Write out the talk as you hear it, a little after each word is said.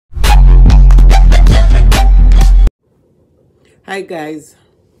Hi guys,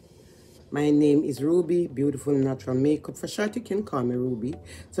 my name is Ruby, beautiful natural makeup. For short, you can call me Ruby.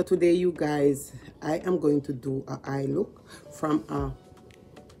 So today, you guys, I am going to do an eye look from a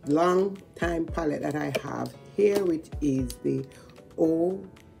long time palette that I have here, which is the Opv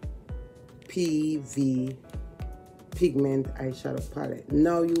Pigment Eyeshadow Palette.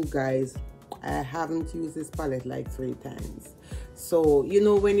 Now, you guys, I haven't used this palette like 3 times. So, you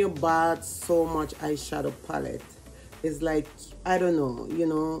know, when you bought so much eyeshadow palette, it's like, I don't know, you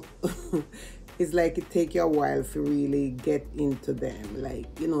know, it's like it take you a while to really get into them. Like,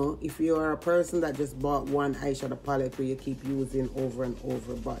 you know, if you're a person that just bought one eyeshadow palette where you keep using over and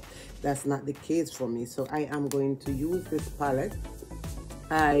over, but that's not the case for me. So I am going to use this palette.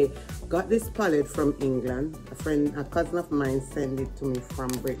 I got this palette from England. A cousin of mine sent it to me from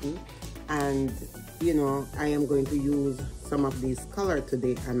Britain. And, you know, I am going to use some of these color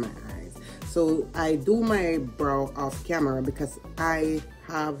today on my eyes. So I do my brow off camera because I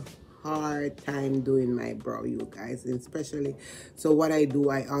have hard time doing my brow, you guys, especially. So what I do,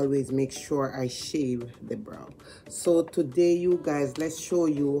 I always make sure I shave the brow. So today, you guys, let's show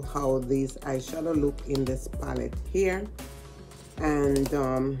you how this eyeshadow look in this palette here. And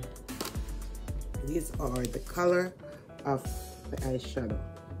these are the color of the eyeshadow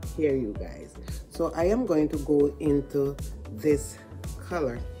here, you guys. So I am going to go into this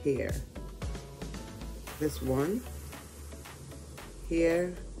color here, this one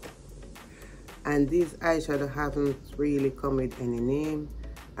here, and this eyeshadow haven't really come with any name,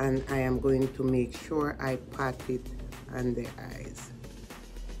 and I am going to make sure I pat it on the eyes.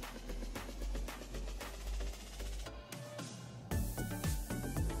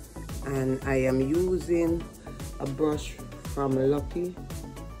 And I am using a brush from Lucky.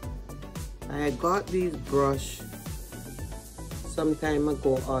 I got this brush some time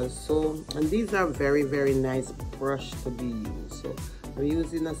ago also, and these are very, very nice brush to be used. So I'm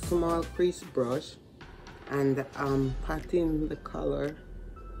using a small crease brush, and I'm patting the color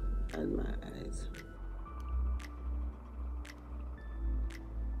on my eyes.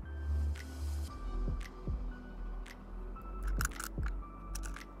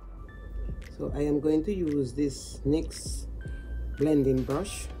 So I am going to use this NYX blending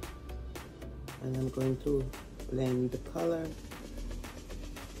brush, and I'm going to blend the color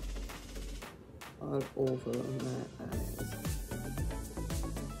all over my eyes.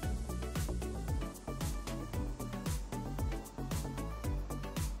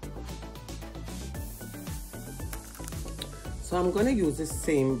 So I'm going to use the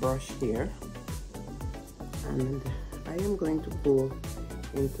same brush here, and I am going to go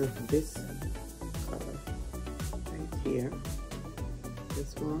into this color right here,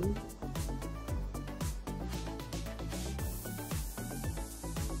 this one.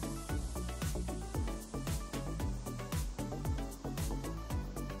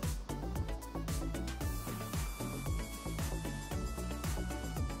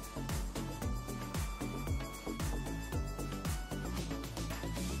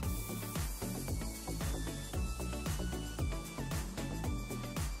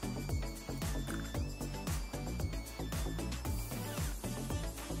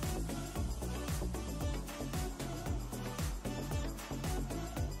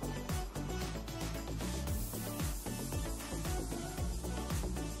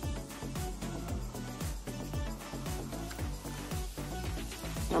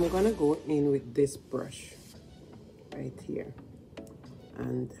 I'm gonna go in with this brush right here,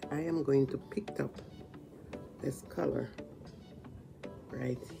 and I am going to pick up this color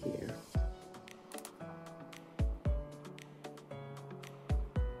right here.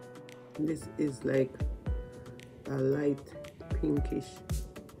 This is like a light pinkish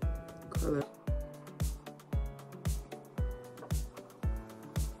color.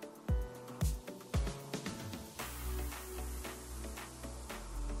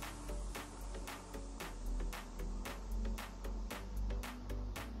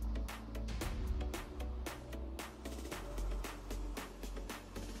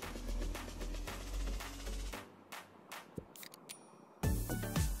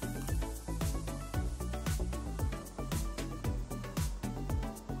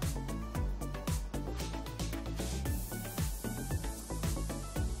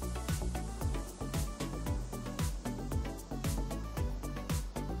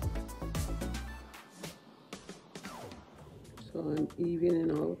 So I'm evening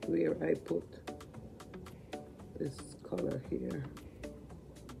out where I put this color here.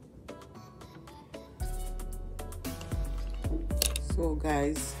 So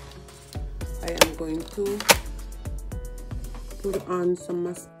guys, I am going to put on some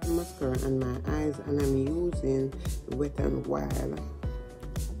mascara on my eyes, and I'm using Wet n Wild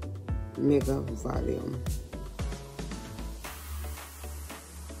Mega Volume.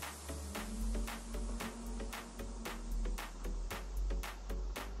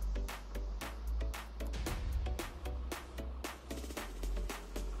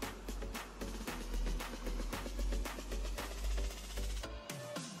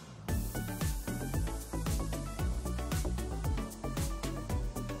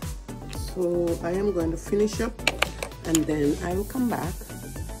 So I am going to finish up and then I will come back.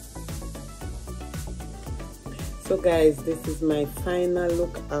 So guys, this is my final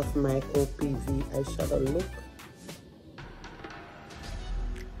look of my OPV eyeshadow look.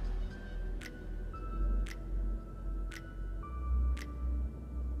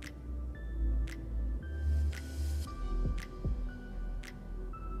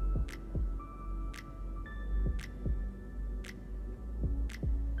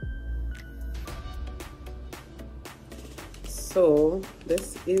 So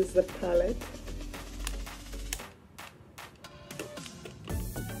this is the palette,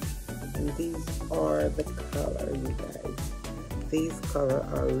 and these are the color, you guys. These color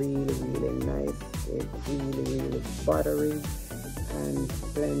are really nice. It's really buttery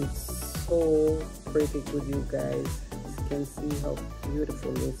and blends so pretty with you guys. You can see how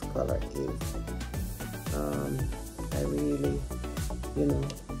beautiful this color is. I really, you know,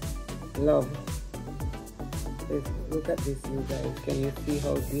 love it. Look at this, you guys. Can you see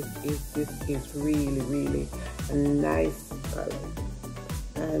how this is really a nice color?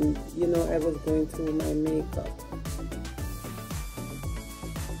 And you know, I was going through my makeup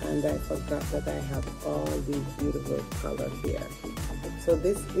and I forgot that I have all these beautiful colors here. So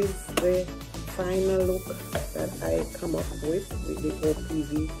this is the final look that I come up with the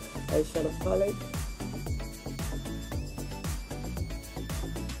OPV eyeshadow palette.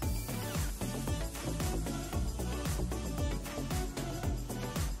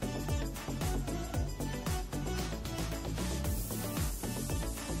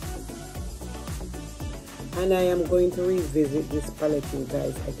 And I am going to revisit this palette, you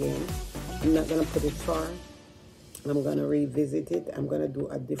guys, again. I'm not going to put it far. I'm going to revisit it. I'm going to do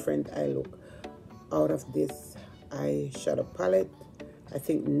a different eye look out of this eyeshadow palette, I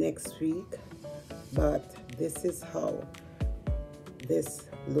think next week. But this is how this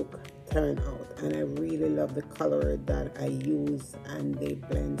look turned out. And I really love the color that I use, and they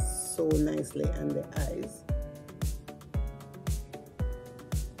blend so nicely on the eyes.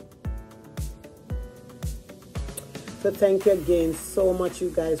 So thank you again so much, you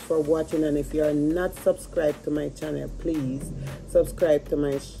guys, for watching. And if you are not subscribed to my channel, please subscribe to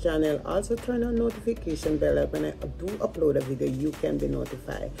my channel. Also turn on notification bell. When I do upload a video, you can be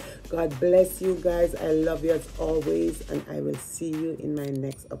notified. God bless you guys. I love you as always, and I will see you in my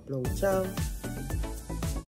next upload. Ciao.